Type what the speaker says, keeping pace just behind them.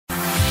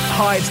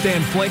Hi, it's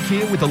Dan Fleck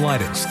here with the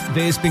latest.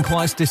 There's been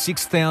close to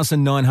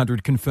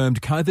 6,900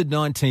 confirmed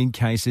COVID-19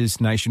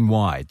 cases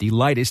nationwide, the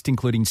latest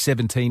including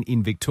 17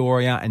 in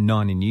Victoria and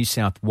 9 in New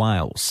South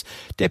Wales.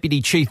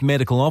 Deputy Chief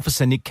Medical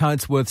Officer Nick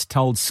Coatsworth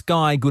told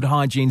Sky good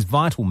hygiene's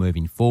vital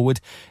moving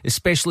forward,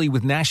 especially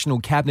with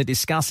National Cabinet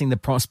discussing the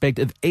prospect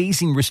of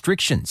easing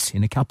restrictions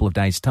in a couple of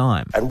days'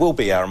 time. And will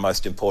be our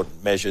most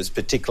important measures,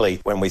 particularly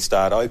when we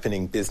start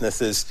opening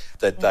businesses,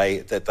 that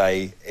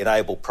they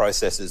enable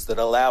processes that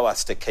allow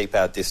us to keep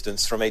our distance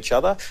from each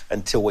other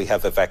until we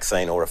have a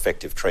vaccine or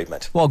effective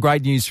treatment. While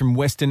great news from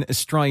Western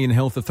Australian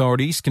health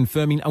authorities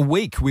confirming a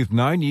week with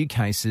no new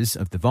cases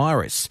of the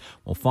virus.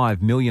 Well,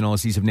 5 million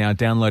Aussies have now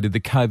downloaded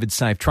the COVID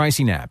Safe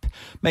Tracing app.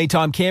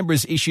 Meantime,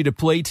 Canberra's issued a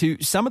plea to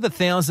some of the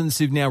thousands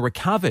who've now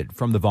recovered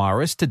from the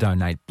virus to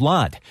donate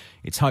blood.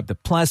 It's hoped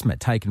that plasma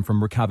taken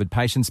from recovered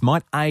patients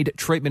might aid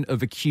treatment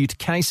of acute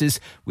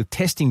cases, with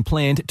testing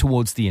planned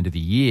towards the end of the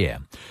year.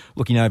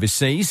 Looking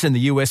overseas, and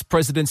the US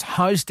president's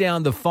hosed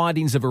down the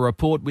findings of a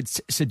report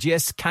which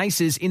suggests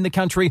cases in the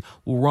country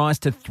will rise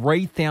to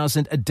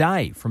 3,000 a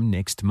day from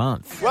next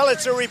month. Well,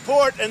 it's a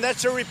report, and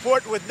that's a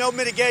report with no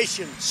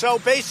mitigation. So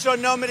based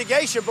on no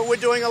mitigation, but we're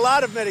doing a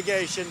lot of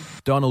mitigation.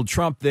 Donald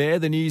Trump there.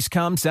 The news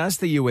comes as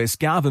the US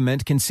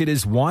government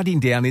considers winding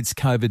down its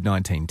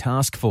COVID-19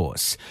 task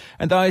force.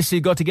 And those who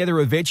got together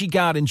a veggie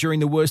garden during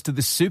the worst of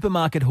the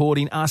supermarket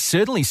hoarding are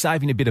certainly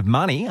saving a bit of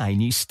money. A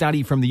new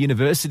study from the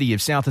University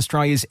of South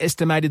Australia's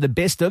estimated the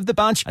best of the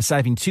bunch are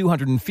saving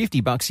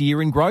 $250 a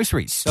year in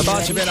groceries. A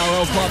bunch of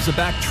NRL clubs are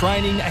back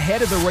training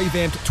ahead of the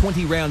revamped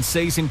 20-round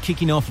season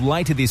kicking off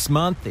later this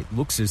month. It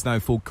looks as though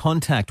full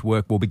contact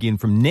work will begin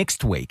from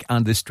next week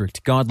under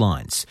strict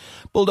guidelines.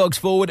 Bulldogs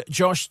forward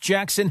Josh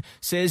Jackson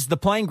says the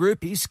playing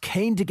group is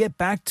keen to get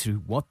back to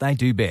what they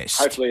do best.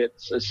 Hopefully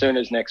it's as soon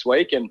as next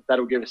week, and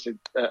that'll give us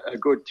a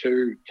good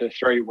 2 to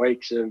 3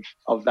 weeks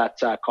of that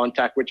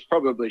contact, which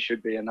probably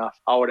should be enough,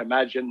 I would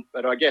imagine.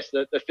 But I guess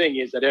the thing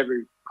is that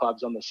every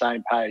club's on the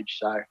same page,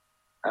 so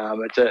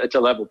it's a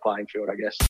level playing field, I guess.